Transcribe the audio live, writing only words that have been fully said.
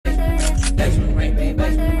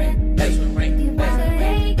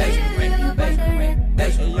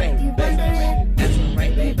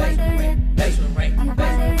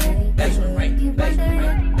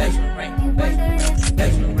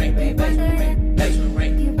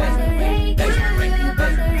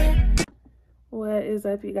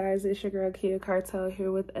up, you guys? It's your girl Kia Cartel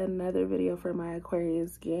here with another video for my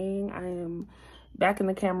Aquarius gang. I am back in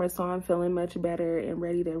the camera, so I'm feeling much better and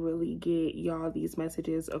ready to really get y'all these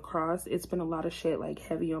messages across. It's been a lot of shit like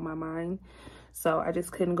heavy on my mind, so I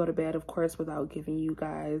just couldn't go to bed, of course, without giving you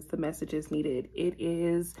guys the messages needed. It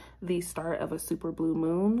is the start of a super blue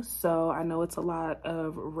moon, so I know it's a lot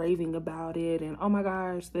of raving about it and oh my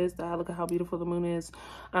gosh, this, that, look at how beautiful the moon is.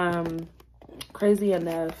 Crazy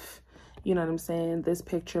enough, you know what I'm saying, this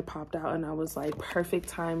picture popped out and I was like, perfect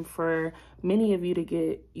time for many of you to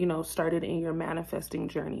get, you know, started in your manifesting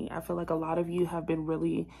journey. I feel like a lot of you have been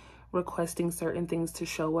really requesting certain things to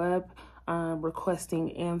show up,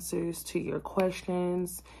 requesting answers to your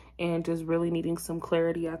questions, and just really needing some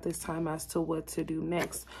clarity at this time as to what to do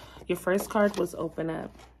next. Your first card was open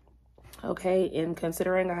up. Okay, and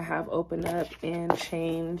considering I have open up and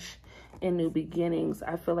change and new beginnings,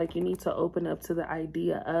 I feel like you need to open up to the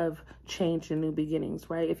idea of change and new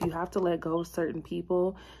beginnings, right? If you have to let go of certain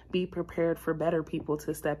people, be prepared for better people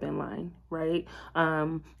to step in line, right?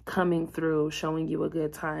 Coming through, showing you a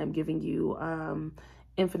good time, giving you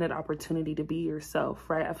infinite opportunity to be yourself,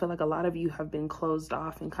 right? I feel like a lot of you have been closed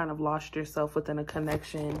off and kind of lost yourself within a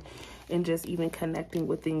connection and just even connecting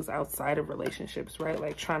with things outside of relationships, right?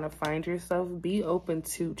 Like trying to find yourself. Be open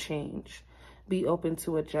to change. Be open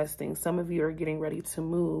to adjusting. Some of you are getting ready to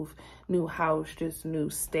move, new house, just new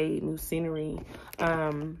state, new scenery.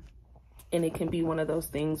 And it can be one of those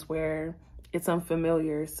things where it's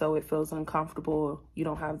unfamiliar, so it feels uncomfortable. You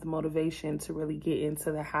don't have the motivation to really get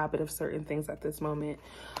into the habit of certain things at this moment.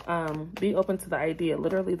 Be open to the idea.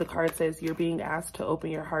 Literally, the card says you're being asked to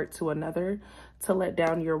open your heart to another, to let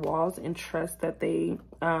down your walls and trust that they,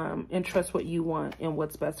 and trust what you want and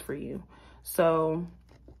what's best for you. So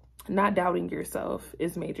not doubting yourself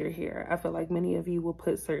is major here. I feel like many of you will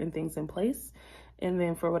put certain things in place and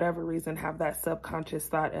then for whatever reason have that subconscious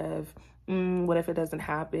thought of, what if it doesn't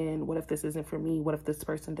happen? What if this isn't for me? What if this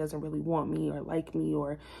person doesn't really want me or like me?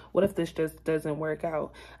 Or what if this just doesn't work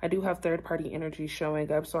out? I do have third-party energy showing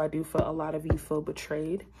up, so I do feel a lot of you feel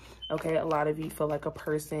betrayed. Okay, a lot of you feel like a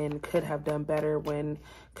person could have done better when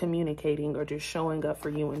communicating or just showing up for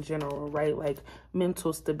you in general, right? Like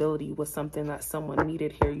mental stability was something that someone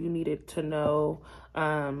needed here. You needed to know,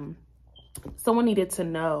 someone needed to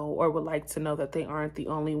know or would like to know that they aren't the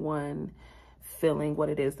only one feeling what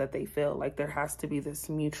it is that they feel. Like there has to be this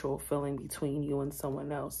mutual feeling between you and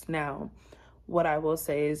someone else. Now, what I will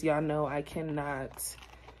say is, y'all know I cannot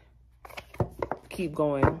keep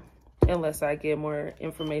going unless I get more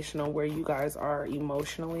information on where you guys are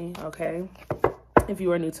emotionally, okay? If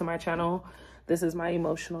you are new to my channel, this is my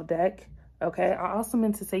emotional deck. Okay, I also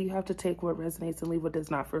meant to say you have to take what resonates and leave what does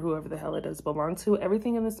not for whoever the hell it does belong to.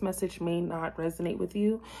 Everything in this message may not resonate with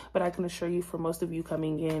you, but I can assure you for most of you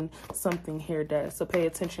coming in, something here does. So pay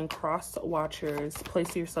attention, cross watchers,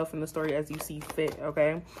 place yourself in the story as you see fit,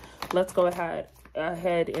 okay? Let's go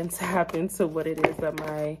ahead and tap into what it is that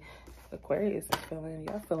my Aquarius is feeling.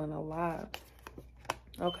 Y'all feeling a lot.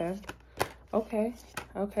 Okay.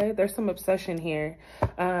 Okay, there's some obsession here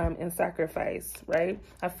and sacrifice, right?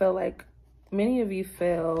 I feel like many of you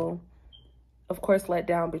feel, of course, let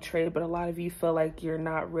down, betrayed, but a lot of you feel like you're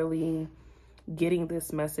not really getting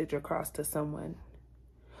this message across to someone,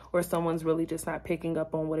 or someone's really just not picking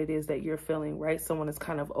up on what it is that you're feeling, right? Someone is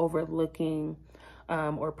kind of overlooking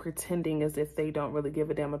or pretending as if they don't really give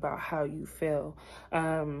a damn about how you feel.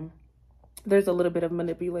 There's a little bit of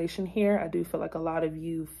manipulation here. I do feel like a lot of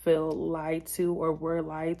you feel lied to or were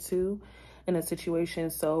lied to in a situation.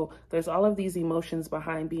 So there's all of these emotions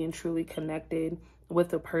behind being truly connected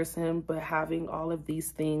with a person, but having all of these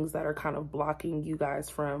things that are kind of blocking you guys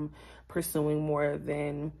from pursuing more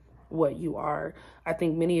than what you are. I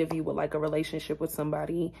think many of you would like a relationship with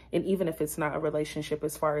somebody, and even if it's not a relationship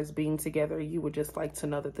as far as being together, you would just like to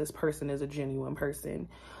know that this person is a genuine person.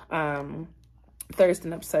 Thirst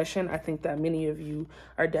and obsession. I think that many of you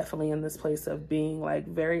are definitely in this place of being like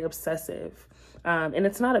very obsessive. And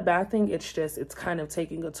it's not a bad thing. It's just, it's kind of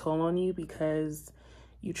taking a toll on you because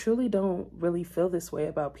you truly don't really feel this way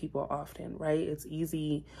about people often, right? It's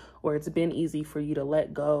easy, or it's been easy for you to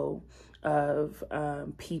let go of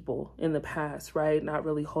people in the past, right? Not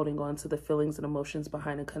really holding on to the feelings and emotions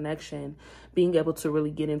behind a connection, being able to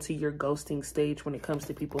really get into your ghosting stage when it comes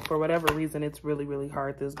to people. For whatever reason, it's really, really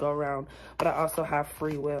hard this go around, but I also have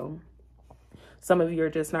free will. Some of you are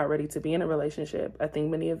just not ready to be in a relationship. I think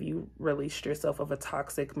many of you released yourself of a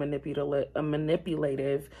toxic,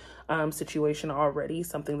 manipulative situation already,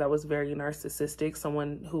 something that was very narcissistic,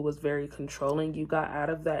 someone who was very controlling. You got out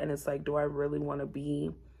of that, and it's like, do I really want to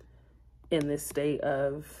be in this state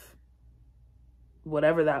of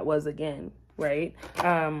whatever that was again? right?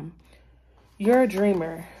 You're a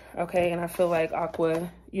dreamer, okay? And I feel like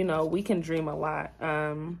Aqua, you know, we can dream a lot.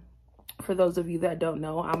 For those of you that don't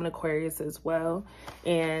know, I'm an Aquarius as well.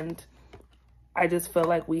 And I just feel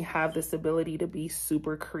like we have this ability to be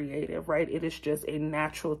super creative, right? It is just a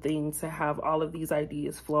natural thing to have all of these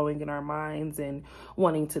ideas flowing in our minds and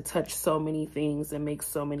wanting to touch so many things and make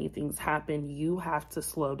so many things happen. You have to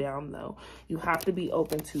slow down though. You have to be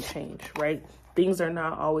open to change, right? Things are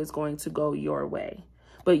not always going to go your way,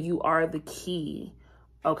 but you are the key,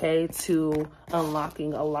 okay, to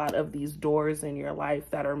unlocking a lot of these doors in your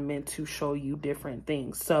life that are meant to show you different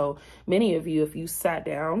things. So many of you, if you sat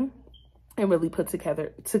down and really put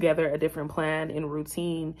together a different plan and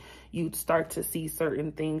routine, you'd start to see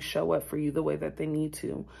certain things show up for you the way that they need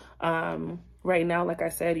to. Right now, like I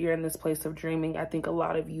said, you're in this place of dreaming. I think a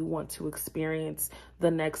lot of you want to experience the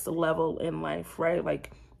next level in life, right?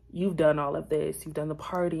 Like, you've done all of this. You've done the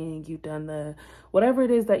partying. You've done the whatever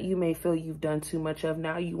it is that you may feel you've done too much of.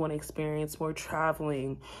 Now you want to experience more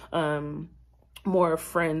traveling, more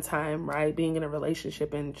friend time, right? Being in a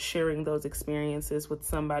relationship and sharing those experiences with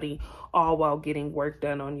somebody, all while getting work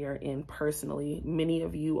done on your end personally. Many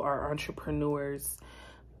of you are entrepreneurs,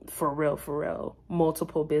 for real,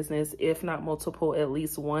 multiple business, if not multiple, at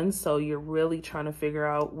least one. So you're really trying to figure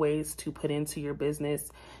out ways to put into your business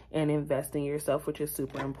and invest in yourself, which is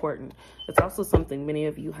super important. It's also something many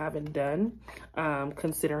of you haven't done,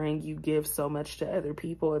 considering you give so much to other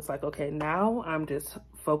people. It's like, okay, now I'm just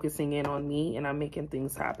focusing in on me and I'm making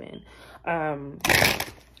things happen.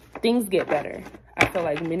 Things get better. I feel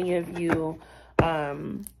like many of you,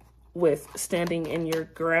 with standing your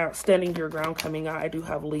ground coming out. I do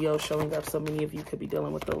have Leo showing up, so many of you could be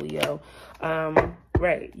dealing with the Leo.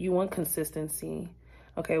 Right, you want consistency.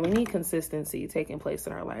 Okay, we need consistency taking place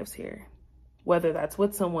in our lives here. Whether that's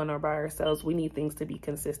with someone or by ourselves, we need things to be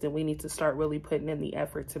consistent. We need to start really putting in the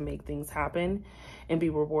effort to make things happen and be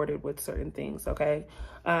rewarded with certain things, okay?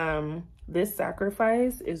 This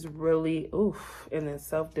sacrifice is really, and then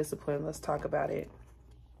self-discipline. Let's talk about it.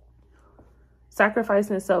 Sacrifice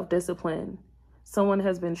and self-discipline. Someone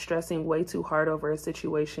has been stressing way too hard over a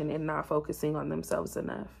situation and not focusing on themselves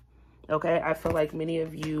enough. Okay, I feel like many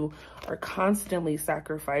of you are constantly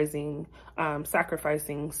sacrificing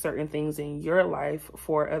certain things in your life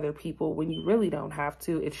for other people when you really don't have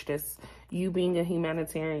to. It's just you being a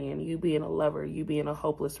humanitarian, you being a lover, you being a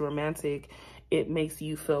hopeless romantic. It makes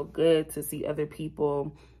you feel good to see other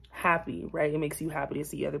people happy, right? It makes you happy to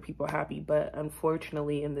see other people happy. But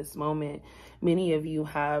unfortunately, in this moment, many of you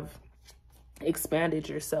have expanded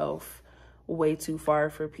yourself way too far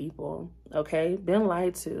for people, okay? Been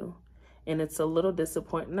lied to. And it's a little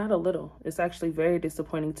disappointing, not a little, it's actually very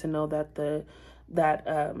disappointing to know that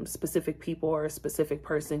specific people or a specific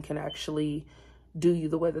person can actually do you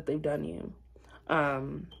the way that they've done you.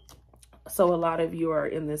 So a lot of you are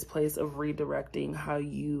in this place of redirecting how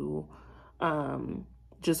you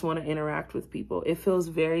just want to interact with people. It feels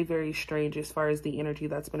very, very strange as far as the energy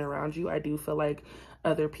that's been around you. I do feel like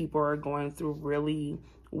other people are going through really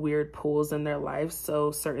weird pulls in their lives.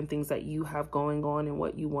 So certain things that you have going on and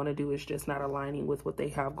what you want to do is just not aligning with what they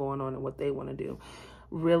have going on and what they want to do.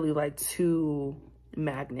 Really like two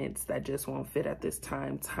magnets that just won't fit at this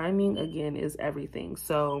time. Timing, again, is everything.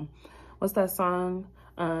 So what's that song?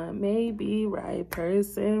 Maybe right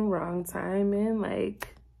person, wrong timing.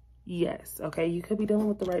 Like, yes, okay, you could be dealing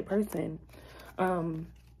with the right person,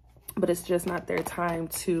 but it's just not their time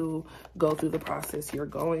to go through the process you're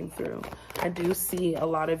going through. I do see a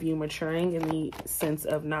lot of you maturing in the sense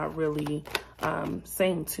of not really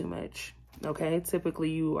saying too much, okay?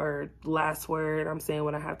 Typically, you are last word. I'm saying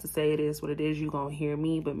what I have to say. It is what it is. You're going to hear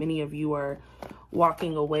me, but many of you are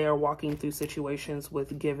walking away or walking through situations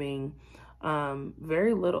with giving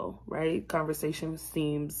very little, right? Conversation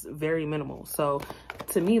seems very minimal. So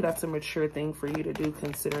to me, that's a mature thing for you to do,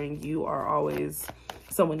 considering you are always,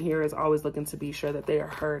 someone here is always looking to be sure that they are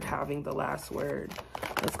heard, having the last word.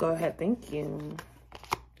 Let's go ahead. Thank you.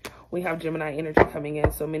 We have Gemini energy coming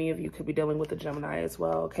in. So many of you could be dealing with the Gemini as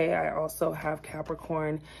well. Okay. I also have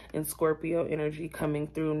Capricorn and Scorpio energy coming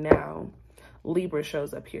through now. Libra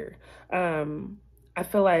shows up here. I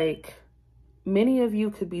feel like many of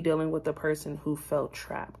you could be dealing with a person who felt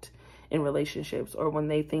trapped in relationships, or when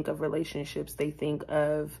they think of relationships, they think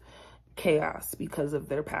of chaos because of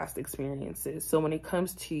their past experiences. So when it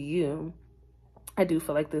comes to you, I do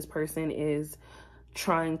feel like this person is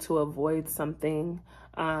trying to avoid something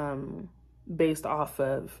based off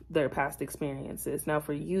of their past experiences. Now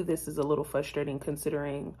for you, this is a little frustrating,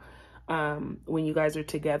 considering when you guys are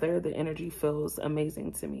together, the energy feels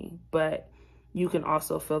amazing to me. But you can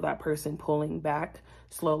also feel that person pulling back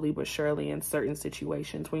slowly but surely in certain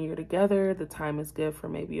situations. When you're together, the time is good for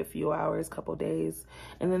maybe a few hours, couple days,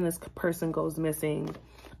 and then this person goes missing,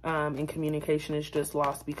 and communication is just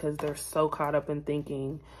lost because they're so caught up in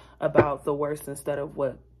thinking about the worst instead of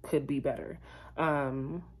what could be better.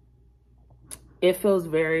 It feels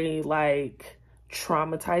very like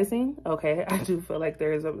traumatizing. Okay, I do feel like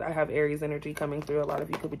I have Aries energy coming through. A lot of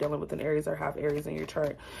you could be dealing with an Aries or have Aries in your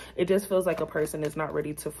chart. It just feels like a person is not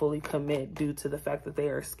ready to fully commit due to the fact that they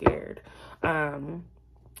are scared.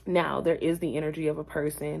 Now there is the energy of a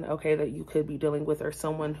person, okay, that you could be dealing with, or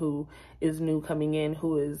someone who is new coming in,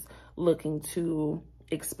 who is looking to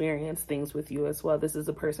experience things with you as well. This is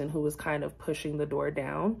a person who is kind of pushing the door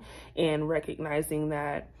down and recognizing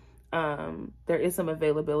that there is some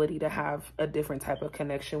availability to have a different type of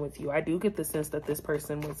connection with you. I do get the sense that this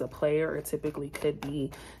person was a player, or typically could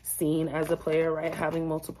be seen as a player, right? Having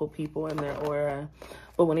multiple people in their aura.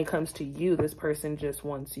 But when it comes to you, this person just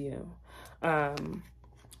wants you.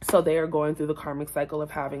 So they are going through the karmic cycle of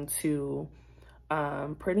having to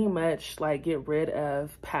pretty much like get rid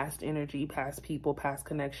of past energy, past people, past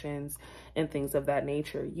connections, and things of that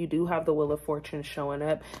nature. You do have the Wheel of Fortune showing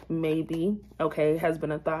up. Maybe, okay, has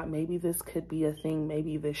been a thought, maybe this could be a thing,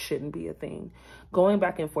 maybe this shouldn't be a thing. Going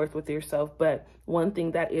back and forth with yourself. But one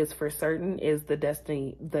thing that is for certain is the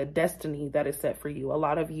destiny that is set for you. A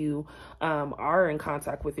lot of you are in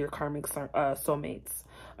contact with your karmic soulmates.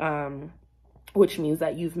 Which means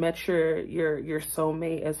that you've met your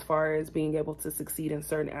soulmate as far as being able to succeed in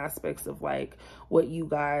certain aspects of like what you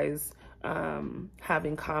guys have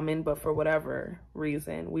in common. But for whatever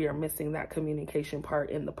reason, we are missing that communication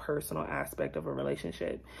part in the personal aspect of a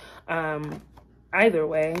relationship. Either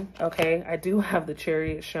way, okay, I do have the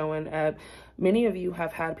Chariot showing up. Many of you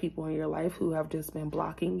have had people in your life who have just been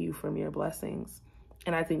blocking you from your blessings.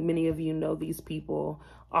 And I think many of you know these people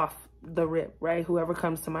off the rip, right? Whoever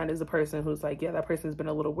comes to mind is a person who's like, yeah, that person's been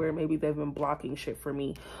a little weird. Maybe they've been blocking shit for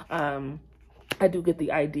me. I do get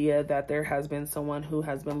the idea that there has been someone who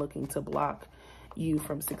has been looking to block you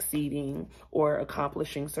from succeeding or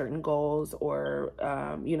accomplishing certain goals, or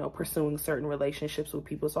you know, pursuing certain relationships with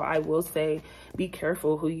people. So I will say, be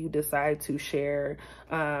careful who you decide to share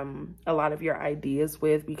a lot of your ideas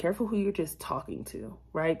with. Be careful who you're just talking to,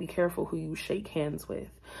 right? Be careful who you shake hands with.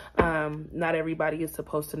 Not everybody is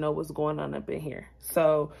supposed to know what's going on up in here.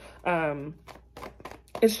 So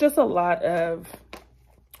it's just a lot of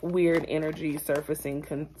weird energy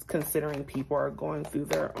surfacing, considering people are going through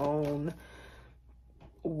their own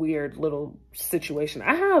weird little situation.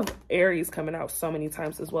 I have Aries coming out so many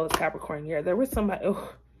times, as well as Capricorn. Yeah, there was somebody,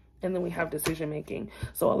 and then we have decision making.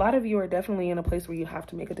 So a lot of you are definitely in a place where you have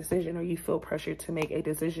to make a decision, or you feel pressured to make a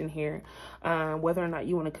decision here, whether or not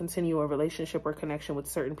you want to continue a relationship or connection with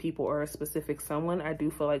certain people or a specific someone. I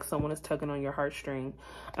do feel like someone is tugging on your heartstring,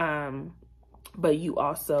 but you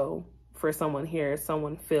also, for someone here,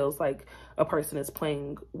 someone feels like a person is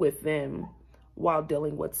playing with them while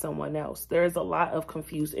dealing with someone else. There is a lot of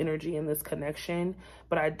confused energy in this connection,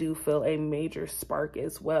 but I do feel a major spark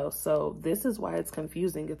as well. So this is why it's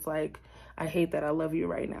confusing. It's like, I hate that I love you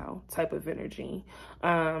right now type of energy.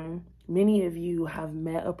 Many of you have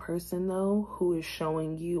met a person though who is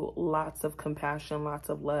showing you lots of compassion, lots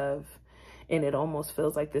of love, and it almost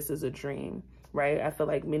feels like this is a dream, right? I feel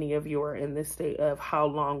like many of you are in this state of how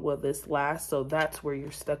long will this last? So that's where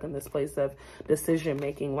you're stuck in this place of decision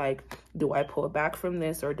making. Like, do I pull back from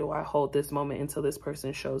this, or do I hold this moment until this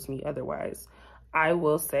person shows me otherwise? I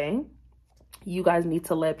will say, you guys need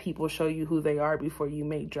to let people show you who they are before you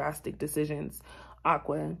make drastic decisions.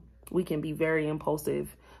 Aqua, we can be very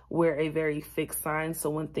impulsive. We're a very fixed sign. So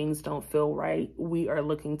when things don't feel right, we are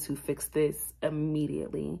looking to fix this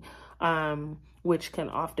immediately. Which can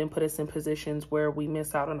often put us in positions where we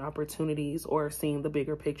miss out on opportunities or seeing the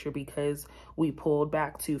bigger picture because we pulled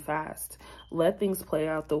back too fast. Let things play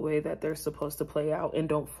out the way that they're supposed to play out, and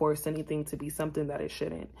don't force anything to be something that it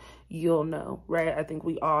shouldn't. You'll know, right? I think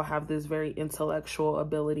we all have this very intellectual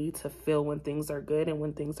ability to feel when things are good and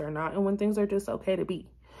when things are not, and when things are just okay to be.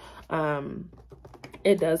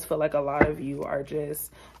 It does feel like a lot of you are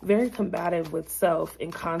just very combative with self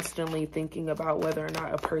and constantly thinking about whether or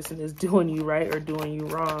not a person is doing you right or doing you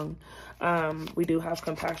wrong. We do have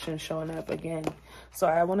compassion showing up again. So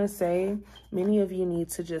I want to say, many of you need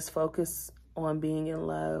to just focus on being in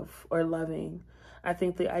love or loving. I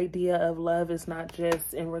think the idea of love is not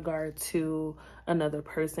just in regard to another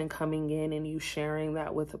person coming in and you sharing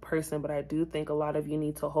that with a person, but I do think a lot of you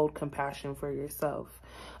need to hold compassion for yourself.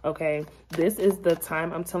 Okay, this is the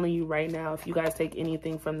time, I'm telling you right now, if you guys take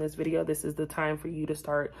anything from this video, this is the time for you to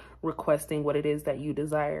start requesting what it is that you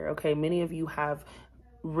desire. Okay, many of you have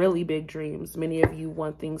really big dreams. Many of you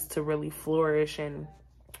want things to really flourish and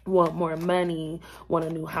want more money, want a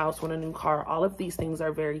new house, want a new car. All of these things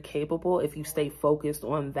are very capable if you stay focused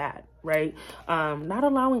on that, right? Not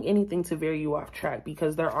allowing anything to veer you off track,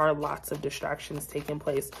 because there are lots of distractions taking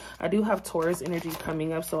place. I do have Taurus energy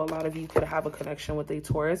coming up, so a lot of you could have a connection with a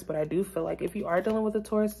Taurus, but I do feel like if you are dealing with a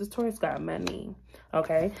Taurus, this Taurus got money,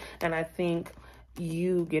 okay? And I think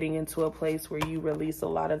you getting into a place where you release a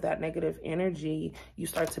lot of that negative energy, you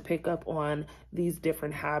start to pick up on these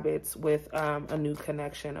different habits with a new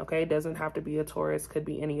connection, okay? It doesn't have to be a Taurus, could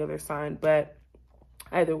be any other sign, but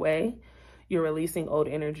either way, you're releasing old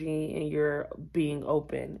energy and you're being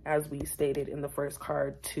open, as we stated in the first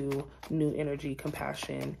card, to new energy,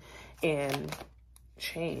 compassion, and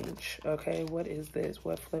change, okay? What is this?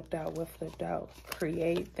 What flipped out? What flipped out?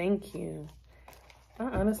 Create. Thank you. I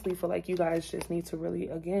honestly feel like you guys just need to really,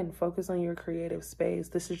 again, focus on your creative space.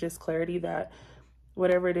 This is just clarity that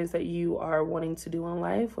whatever it is that you are wanting to do in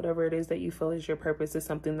life, whatever it is that you feel is your purpose, is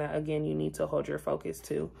something that, again, you need to hold your focus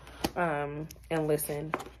to. And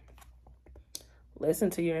listen. Listen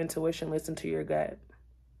to your intuition. Listen to your gut.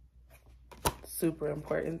 Super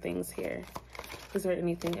important things here. Is there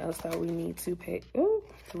anything else that we need to pay? Ooh,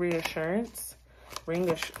 reassurance.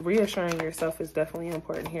 Reassuring yourself is definitely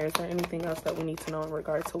important here. Is there anything else that we need to know in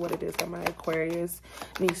regard to what it is that my Aquarius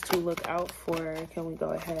needs to look out for? Can we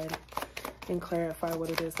go ahead and clarify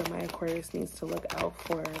what it is that my Aquarius needs to look out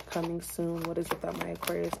for coming soon? What is it that my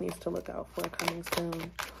Aquarius needs to look out for coming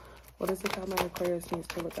soon? What is it that my Aquarius needs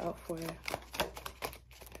to look out for?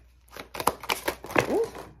 Ooh,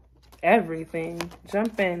 everything.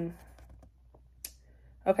 Jump in.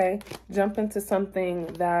 Okay, jump into something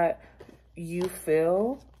that you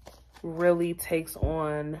feel really takes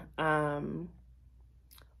on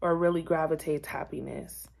or really gravitates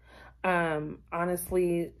happiness.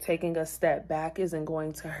 Honestly, taking a step back isn't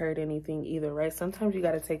going to hurt anything either, right? Sometimes you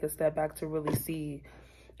got to take a step back to really see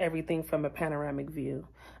everything from a panoramic view.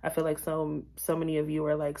 I feel like so many of you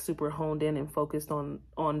are like super honed in and focused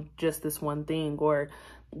on just this one thing or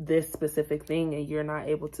this specific thing, and you're not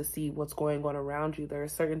able to see what's going on around you. There are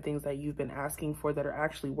certain things that you've been asking for that are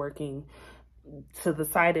actually working to the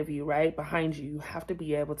side of you, right? Behind you. You have to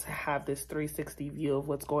be able to have this 360 view of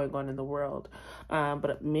what's going on in the world.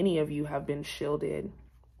 But many of you have been shielded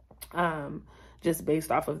just based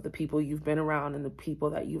off of the people you've been around and the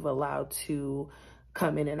people that you've allowed to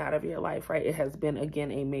come in and out of your life, right? It has been,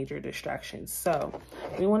 again, a major distraction. So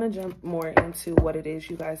we want to jump more into what it is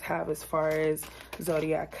you guys have as far as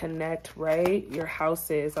Zodiac Connect, right? Your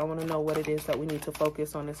houses. I want to know what it is that we need to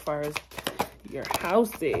focus on as far as your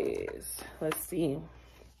houses. Let's see.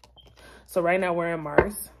 So right now we're in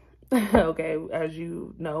Mars. Okay, as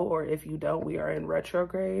you know, or if you don't, we are in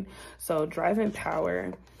retrograde. So driving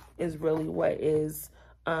power is really what is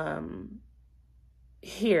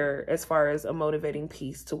here as far as a motivating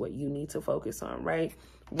piece to what you need to focus on, right?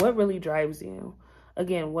 What really drives you?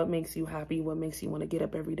 Again, what makes you happy? What makes you want to get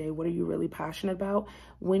up every day? What are you really passionate about?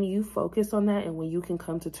 When you focus on that and when you can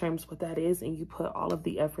come to terms with that is, and you put all of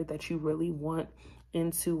the effort that you really want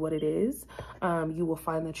into what it is, you will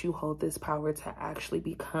find that you hold this power to actually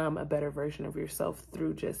become a better version of yourself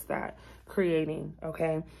through just that creating,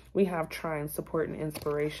 okay? We have trine, support, and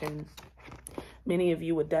inspiration. Many of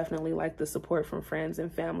you would definitely like the support from friends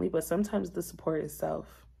and family, but sometimes the support is self.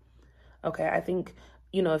 Okay, I think,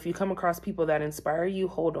 you know, if you come across people that inspire you,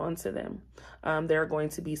 hold on to them. There are going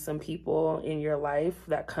to be some people in your life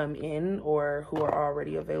that come in or who are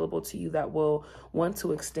already available to you that will want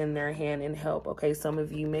to extend their hand and help. Okay, some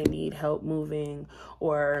of you may need help moving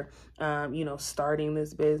or, you know, starting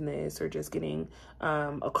this business or just getting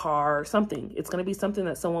a car or something. It's going to be something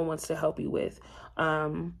that someone wants to help you with.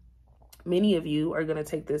 Many of you are going to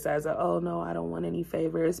take this as a, oh, no, I don't want any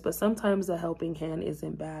favors. But sometimes a helping hand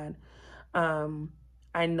isn't bad.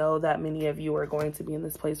 I know that many of you are going to be in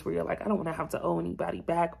this place where you're like, I don't want to have to owe anybody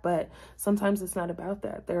back. But sometimes it's not about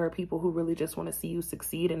that. There are people who really just want to see you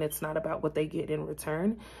succeed. And it's not about what they get in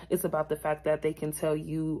return. It's about the fact that they can tell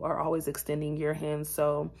you are always extending your hand.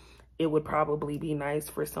 So it would probably be nice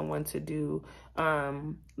for someone to do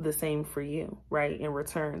the same for you, right, in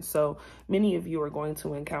return. So many of you are going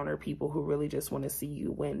to encounter people who really just want to see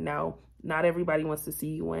you win. Now, not everybody wants to see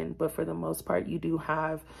you win, but for the most part, you do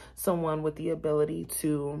have someone with the ability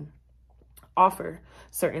to offer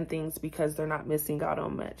certain things because they're not missing out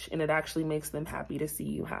on much, and it actually makes them happy to see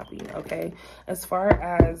you happy. Okay, as far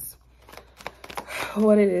as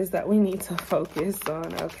what it is that we need to focus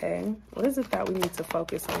on, okay, what is it that we need to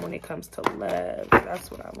focus on when it comes to love?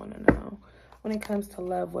 That's what I want to know. When it comes to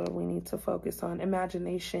love, what do we need to focus on?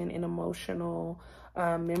 Imagination and emotional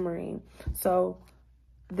memory. So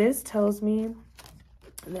this tells me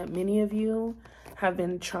that many of you have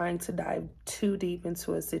been trying to dive too deep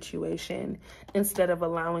into a situation instead of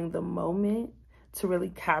allowing the moment to really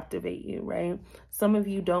captivate you, right? Some of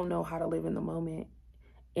you don't know how to live in the moment.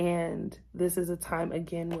 And this is a time,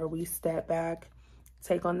 again, where we step back,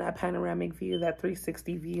 take on that panoramic view, that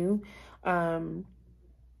 360 view, and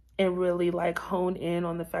really like hone in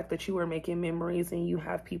on the fact that you are making memories and you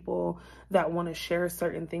have people that want to share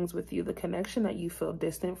certain things with you. The connection that you feel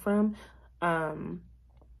distant from,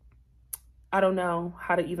 I don't know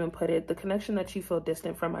how to even put it. The connection that you feel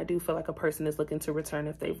distant from, I do feel like a person is looking to return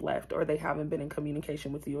if they've left or they haven't been in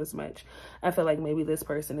communication with you as much. I feel like maybe this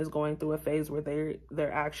person is going through a phase where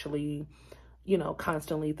they're actually, you know,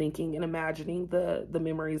 constantly thinking and imagining the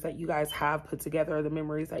memories that you guys have put together, or the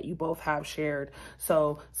memories that you both have shared.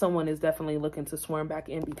 So someone is definitely looking to swarm back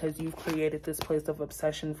in because you've created this place of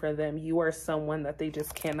obsession for them. You are someone that they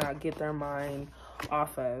just cannot get their mind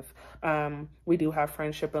off of. We do have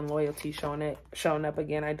friendship and loyalty showing up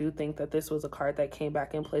again. I do think that this was a card that came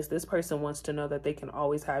back in place. This person wants to know that they can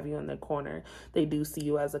always have you in their corner. They do see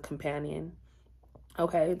you as a companion.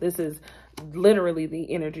 Okay, this is literally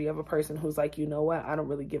the energy of a person who's like, you know what, I don't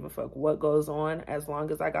really give a fuck what goes on. As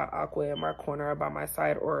long as I got Aqua in my corner or by my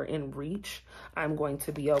side or in reach, I'm going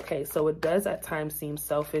to be okay. So it does at times seem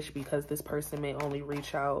selfish because this person may only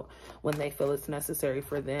reach out when they feel it's necessary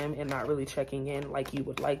for them and not really checking in like you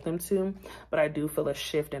would like them to. But I do feel a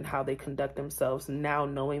shift in how they conduct themselves now,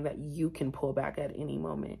 knowing that you can pull back at any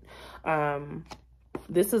moment.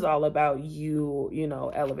 This is all about you, you know,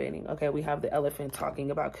 elevating. Okay, we have the elephant talking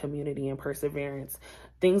about community and perseverance.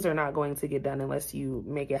 Things are not going to get done unless you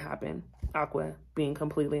make it happen. Aqua, being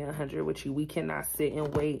completely 100 with you. We cannot sit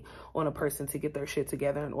and wait on a person to get their shit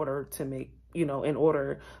together in order to make, you know, in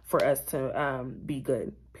order for us to be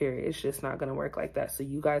good, period. It's just not going to work like that. So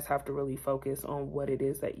you guys have to really focus on what it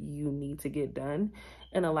is that you need to get done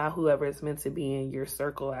and allow whoever is meant to be in your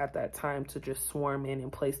circle at that time to just swarm in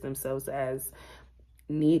and place themselves as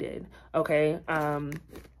needed. Okay,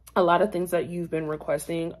 a lot of things that you've been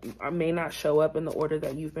requesting may not show up in the order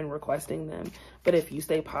that you've been requesting them, but if you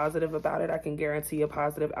stay positive about it, I can guarantee a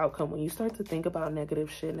positive outcome. When you start to think about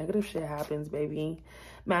negative shit happens, baby.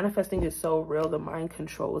 Manifesting is so real. The mind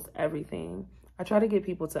controls everything. I try to get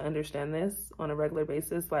people to understand this on a regular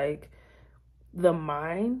basis. Like, the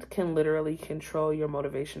mind can literally control your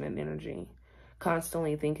motivation and energy.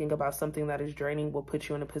 Constantly thinking about something that is draining will put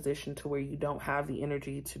you in a position to where you don't have the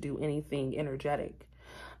energy to do anything energetic.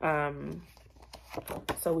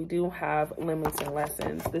 So we do have limits and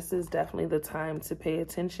lessons. This is definitely the time to pay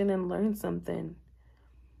attention and learn something.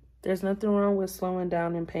 There's nothing wrong with slowing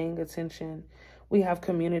down and paying attention. We have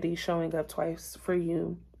community showing up twice for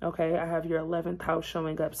you. Okay, I have your 11th house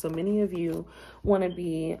showing up. So many of you want to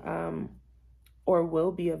be or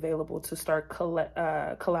will be available to start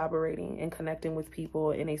collaborating and connecting with people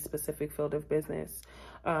in a specific field of business.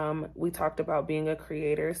 We talked about being a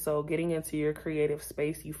creator. So getting into your creative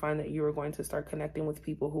space, you find that you are going to start connecting with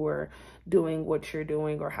people who are doing what you're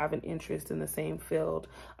doing or have an interest in the same field.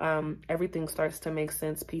 Everything starts to make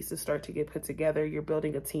sense. Pieces start to get put together. You're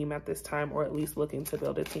building a team at this time, or at least looking to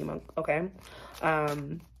build a team. Okay.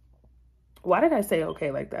 Why did I say okay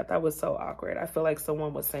like that? That was so awkward. I feel like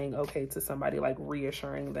someone was saying okay to somebody, like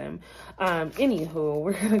reassuring them. Anywho,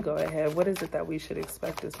 we're going to go ahead. What is it that we should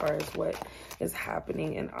expect as far as what is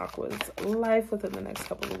happening in Aqua's life within the next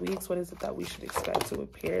couple of weeks? What is it that we should expect to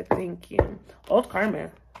appear? Thank you. Old karma.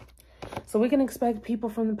 So we can expect people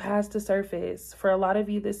from the past to surface. For a lot of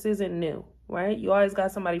you, this isn't new, right? You always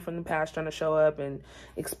got somebody from the past trying to show up and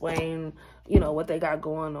explain, you know, what they got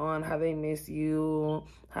going on, how they miss you,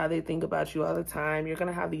 how they think about you all the time. You're going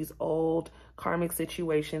to have these old karmic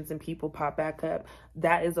situations and people pop back up.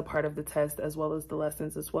 That is a part of the test as well as the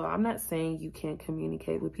lessons as well. I'm not saying you can't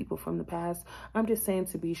communicate with people from the past. I'm just saying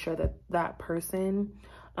to be sure that that person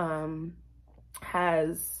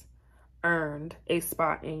has earned a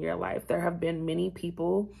spot in your life. There have been many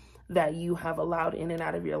people that you have allowed in and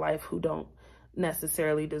out of your life who don't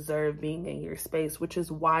necessarily deserve being in your space, which is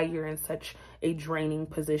why you're in such a draining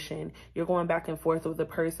position. You're going back and forth with a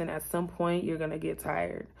person. At some point, you're going to get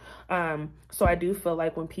tired. So I do feel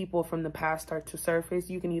like when people from the past start to surface,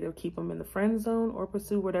 you can either keep them in the friend zone or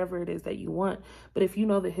pursue whatever it is that you want. But if you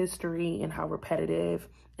know the history and how repetitive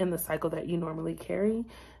and the cycle that you normally carry,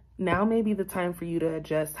 now may be the time for you to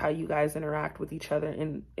adjust how you guys interact with each other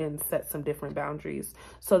and set some different boundaries.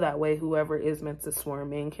 So that way, whoever is meant to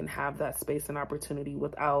swarm in can have that space and opportunity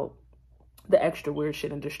without the extra weird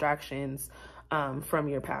shit and distractions from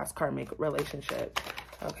your past karmic relationship.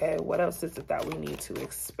 Okay, what else is it that we need to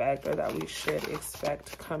expect, or that we should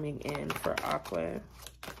expect coming in for Aqua?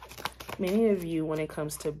 Many of you, when it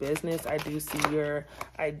comes to business, I do see your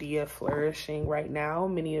idea flourishing right now.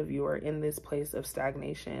 Many of you are in this place of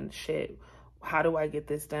stagnation. Shit, how do I get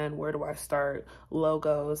this done? Where do I start?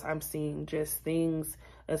 Logos. I'm seeing just things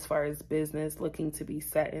as far as business looking to be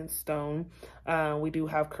set in stone. We do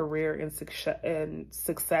have career and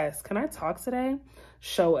success. Can I talk today?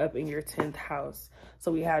 Show up in your 10th house.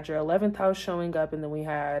 So we had your 11th house showing up, and then we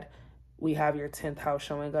have your 10th house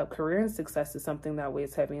showing up. Career and success is something that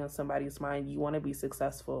weighs heavy on somebody's mind. You want to be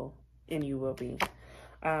successful, and you will be.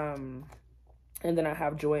 And then I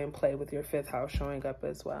have joy and play with your 5th house showing up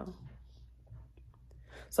as well.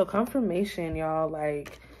 So confirmation, y'all,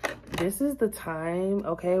 like, this is the time.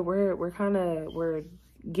 Okay, we're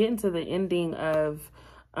getting to the ending of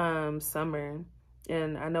summer.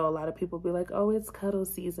 And I know a lot of people be like, oh, it's cuddle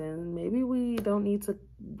season. Maybe we don't need to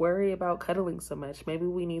worry about cuddling so much. Maybe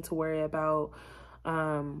we need to worry about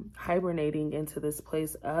hibernating into this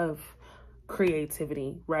place of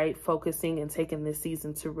creativity, right? Focusing and taking this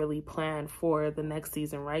season to really plan for the next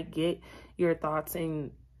season, right? Get your thoughts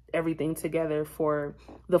and everything together for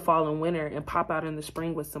the fall and winter, and pop out in the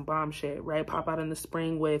spring with some bomb shit, right? Pop out in the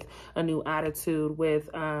spring with a new attitude, with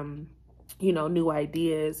you know, new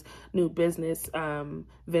ideas, new business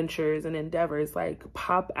ventures and endeavors. Like,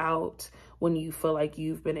 pop out when you feel like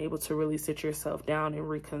you've been able to really sit yourself down and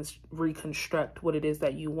reconstruct what it is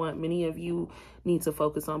that you want. Many of you need to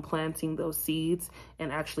focus on planting those seeds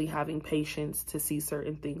and actually having patience to see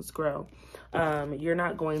certain things grow. You're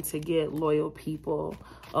not going to get loyal people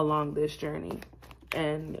along this journey.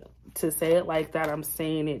 And to say it like that, I'm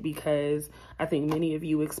saying it because I think many of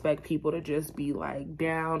you expect people to just be like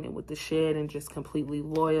down and with the shit and just completely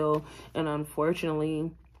loyal. And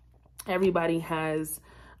unfortunately, everybody has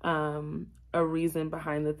a reason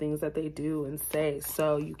behind the things that they do and say.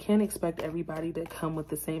 So you can't expect everybody to come with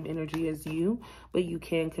the same energy as you, but you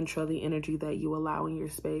can control the energy that you allow in your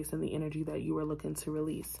space and the energy that you are looking to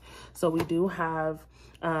release. So we do have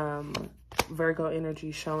Virgo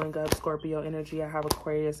energy showing up, Scorpio energy, I have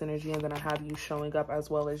Aquarius energy, and then I have you showing up as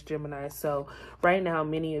well as Gemini. So right now,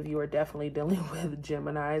 many of you are definitely dealing with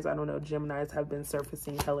Geminis. I don't know, Geminis have been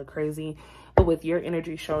surfacing hella crazy, but with your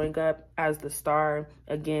energy showing up as the star,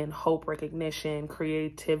 again, hope, recognition,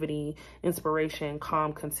 creativity, inspiration,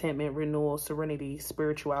 calm, contentment, renewal, serenity,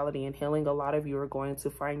 spirituality, and healing, a lot of you are going to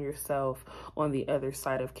find yourself on the other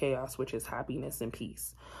side of chaos, which is happiness and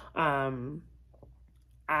peace.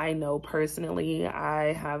 I know personally,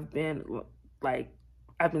 I have been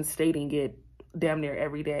I've been stating it damn near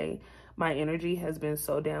every day. My energy has been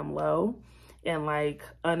so damn low and like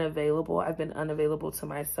unavailable. I've been unavailable to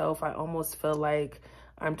myself. I almost feel like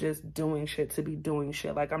I'm just doing shit to be doing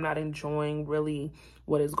shit. Like, I'm not enjoying really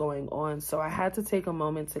what is going on. So I had to take a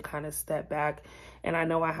moment to kind of step back. And I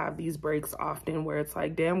know I have these breaks often where it's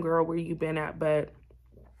like, damn girl, where you been at? But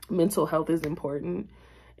mental health is important.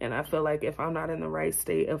 And I feel like if I'm not in the right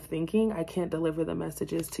state of thinking, I can't deliver the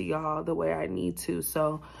messages to y'all the way I need to.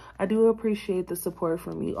 So I do appreciate the support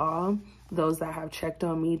from you all. Those that have checked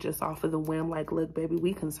on me just off of the whim, like, look, baby,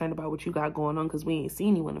 we concerned about what you got going on because we ain't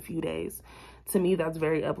seen you in a few days. To me, that's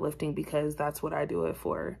very uplifting because that's what I do it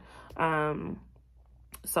for.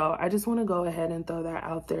 So I just want to go ahead and throw that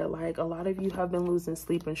out there. Like, a lot of you have been losing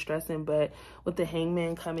sleep and stressing, but with the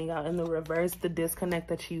Hangman coming out in the reverse, the disconnect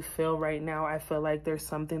that you feel right now, I feel like there's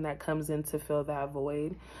something that comes in to fill that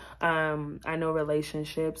void. I know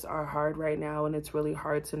relationships are hard right now, and it's really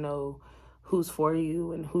hard to know who's for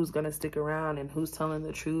you and who's going to stick around and who's telling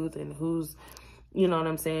the truth and who's, you know what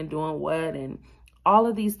I'm saying, doing what. And all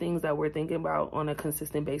of these things that we're thinking about on a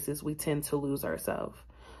consistent basis, we tend to lose ourselves.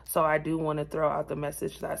 So I do want to throw out the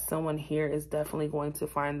message that someone here is definitely going to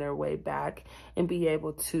find their way back and be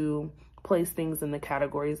able to place things in the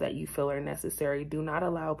categories that you feel are necessary. Do not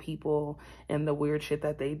allow people and the weird shit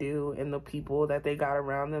that they do and the people that they got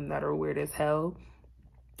around them that are weird as hell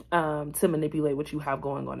to manipulate what you have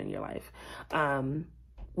going on in your life.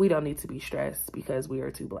 we don't need to be stressed because we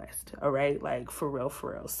are too blessed. All right, like for real,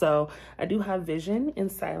 for real. So I do have vision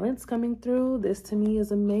and silence coming through. This to me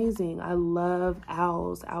is amazing. I love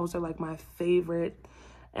owls. Owls are like my favorite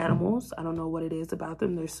animals. I don't know what it is about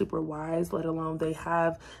them. They're super wise, let alone they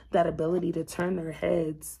have that ability to turn their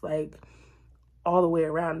heads like all the way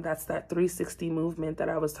around. That's that 360 movement that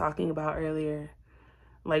I was talking about earlier.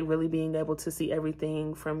 Like really being able to see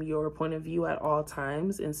everything from your point of view at all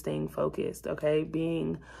times and staying focused, okay?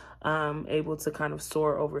 Being able to kind of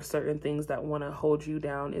soar over certain things that want to hold you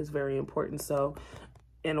down is very important. So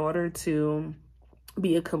in order to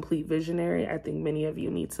be a complete visionary, I think many of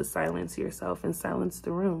you need to silence yourself and silence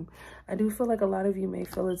the room. I do feel like a lot of you may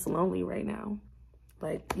feel it's lonely right now.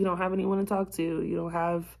 Like you don't have anyone to talk to. You don't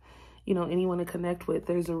have, you know, anyone to connect with.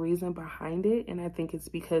 There's a reason behind it. And I think it's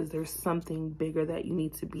because there's something bigger that you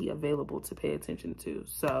need to be available to pay attention to.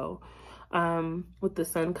 So with the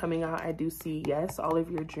sun coming out, I do see, yes, all of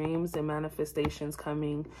your dreams and manifestations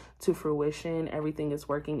coming to fruition. Everything is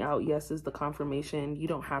working out. Yes is the confirmation. You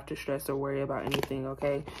don't have to stress or worry about anything,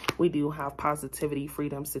 okay? We do have positivity,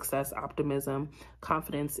 freedom, success, optimism,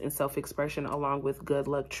 confidence, and self-expression, along with good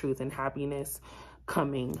luck, truth, and happiness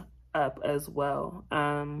coming up as well.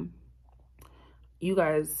 You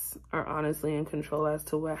guys are honestly in control as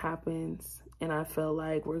to what happens. And I feel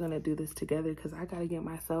like we're going to do this together because I got to get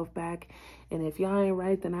myself back. And if y'all ain't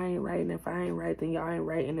right, then I ain't right. And if I ain't right, then y'all ain't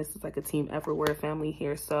right. And this is like a team effort. We're a family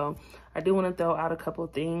here. So I do want to throw out a couple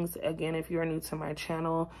of things. Again, if you're new to my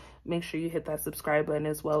channel, make sure you hit that subscribe button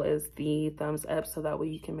as well as the thumbs up. So that way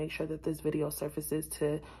you can make sure that this video surfaces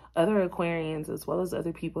to other Aquarians as well as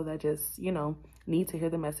other people that just, you know, need to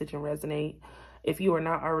hear the message and resonate. If you are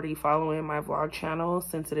not already following my vlog channel,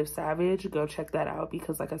 Sensitive Savage, go check that out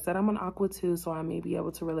because like I said, I'm an aqua too, so I may be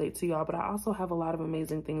able to relate to y'all, but I also have a lot of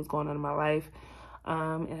amazing things going on in my life.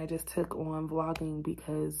 And I just took on vlogging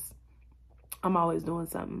because I'm always doing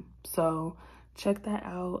something. So check that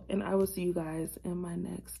out and I will see you guys in my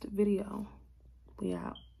next video. We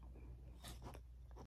out.